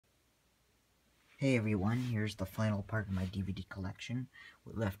Hey everyone, here's the final part of my DVD collection.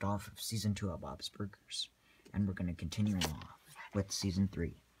 We left off of Season 2 of Bob's Burgers, and we're going to continue on with Season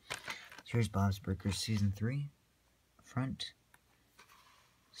 3. So here's Bob's Burgers Season 3. Front,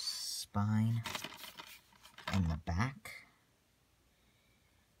 spine, and the back.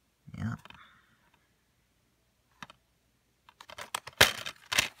 Yeah.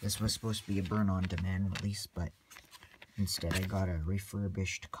 This was supposed to be a burn-on-demand release, but instead I got a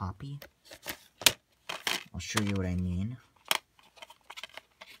refurbished copy. I'll show you what I mean.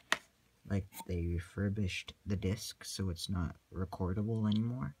 Like, they refurbished the disc so it's not recordable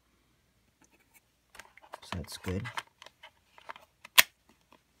anymore. So that's good.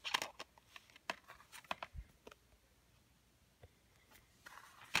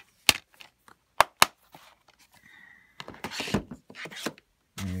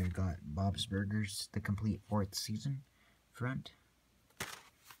 And we've got Bob's Burgers, the complete 4th season. Front,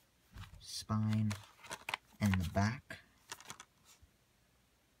 spine, and the back.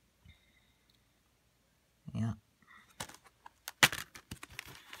 Yeah.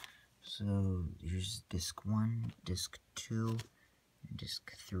 So here's disc 1, disc 2, and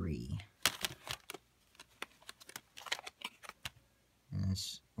disc 3. And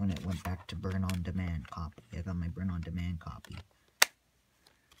that's when it went back to burn-on-demand copy. I got my burn-on-demand copy.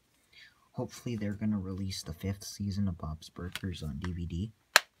 Hopefully they're going to release the 5th season of Bob's Burgers on DVD,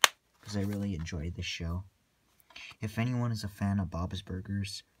 because I really enjoy this show. If anyone is a fan of Bob's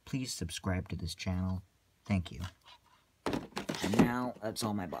Burgers, please subscribe to this channel. Thank you. And now, that's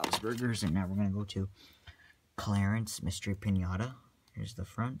all my Bob's Burgers, and now we're going to go to Clarence Mystery Pinata. Here's the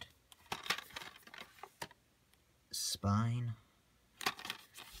front, spine,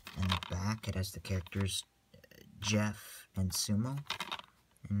 and the back. It has the characters Jeff and Sumo,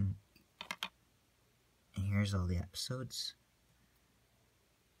 and here's all the episodes.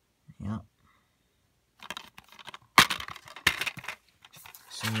 Yep.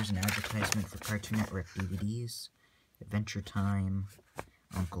 So here's an advertisement for Cartoon Network DVDs. Adventure Time,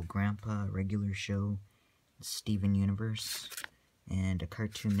 Uncle Grandpa, Regular Show, Steven Universe, and a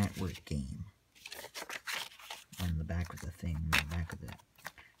Cartoon Network game. On the back of the thing, on the back of the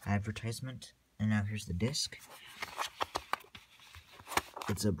advertisement. And now here's the disc.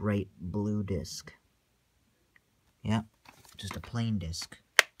 It's a bright blue disc. Yep, just a plain disc.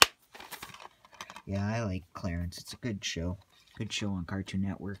 Yeah, I like Clarence. It's a good show. Good show on Cartoon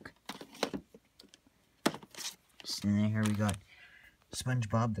Network. And then here we got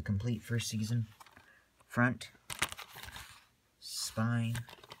SpongeBob, the complete 1st season. Front, spine,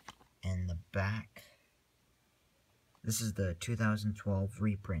 and the back. This is the 2012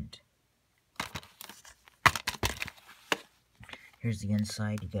 reprint. Here's the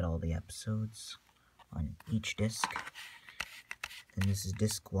inside. You get all the episodes on each disc. And this is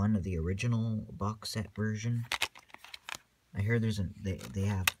disc 1 of the original box set version. I hear there's they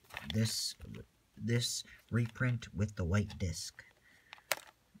have this reprint with the white disc.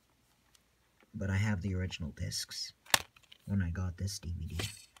 But I have the original discs when I got this DVD.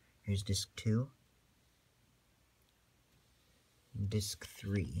 Here's disc 2. And disc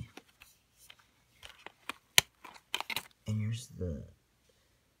 3. And here's the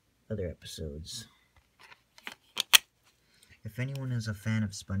other episodes. If anyone is a fan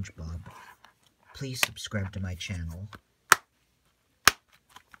of SpongeBob, please subscribe to my channel.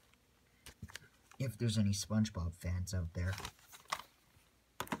 If there's any SpongeBob fans out there.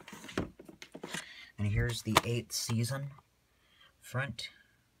 And here's the 8th season. Front,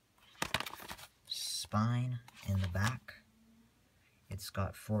 spine, and the back. It's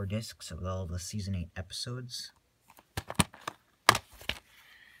got 4 discs of all the season 8 episodes.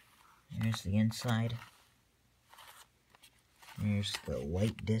 Here's the inside. Here's the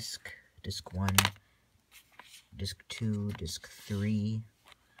white disc. Disc 1, disc 2, disc 3,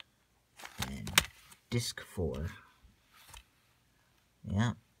 and disc 4.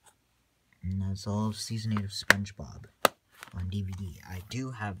 Yeah. And that's all of season 8 of SpongeBob on DVD. I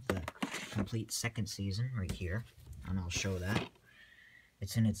do have the complete 2nd season right here, and I'll show that.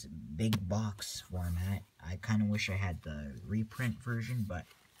 It's in its big box format. I kind of wish I had the reprint version, but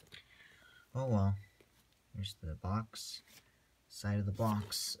oh well. Here's the box, side of the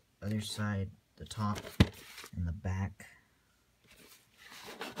box, other side, the top, and the back.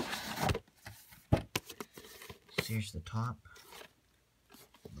 So here's the top.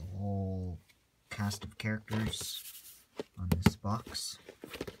 The whole cast of characters on this box.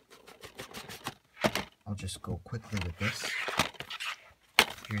 I'll just go quickly with this.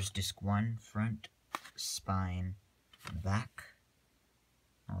 Here's disc 1, front, spine, and back.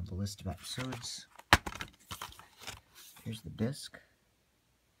 All the list of episodes. Here's the disc.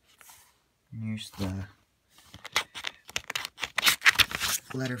 And here's the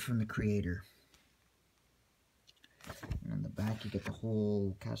letter from the creator. And on the back, you get the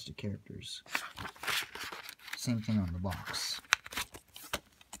whole cast of characters. Same thing on the box.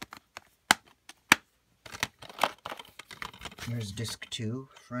 Here's disc 2,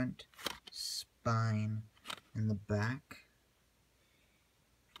 front, spine, and the back.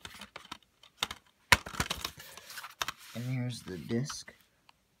 And here's the disc.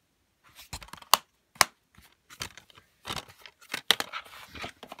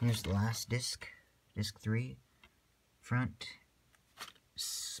 Here's the last disc, disc 3, front,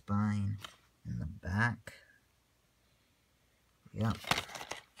 spine, and the back. Yep.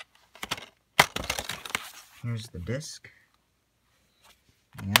 Here's the disc.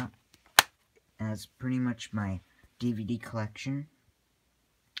 Yeah. That's pretty much my DVD collection.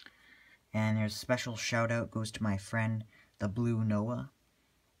 And there's a special shout out goes to my friend, the Blue Noah.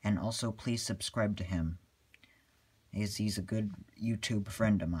 And also please subscribe to him, as he's a good YouTube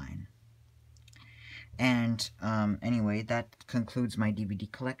friend of mine. And anyway, that concludes my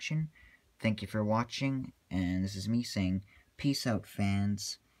DVD collection. Thank you for watching, and this is me saying, peace out,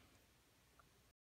 fans.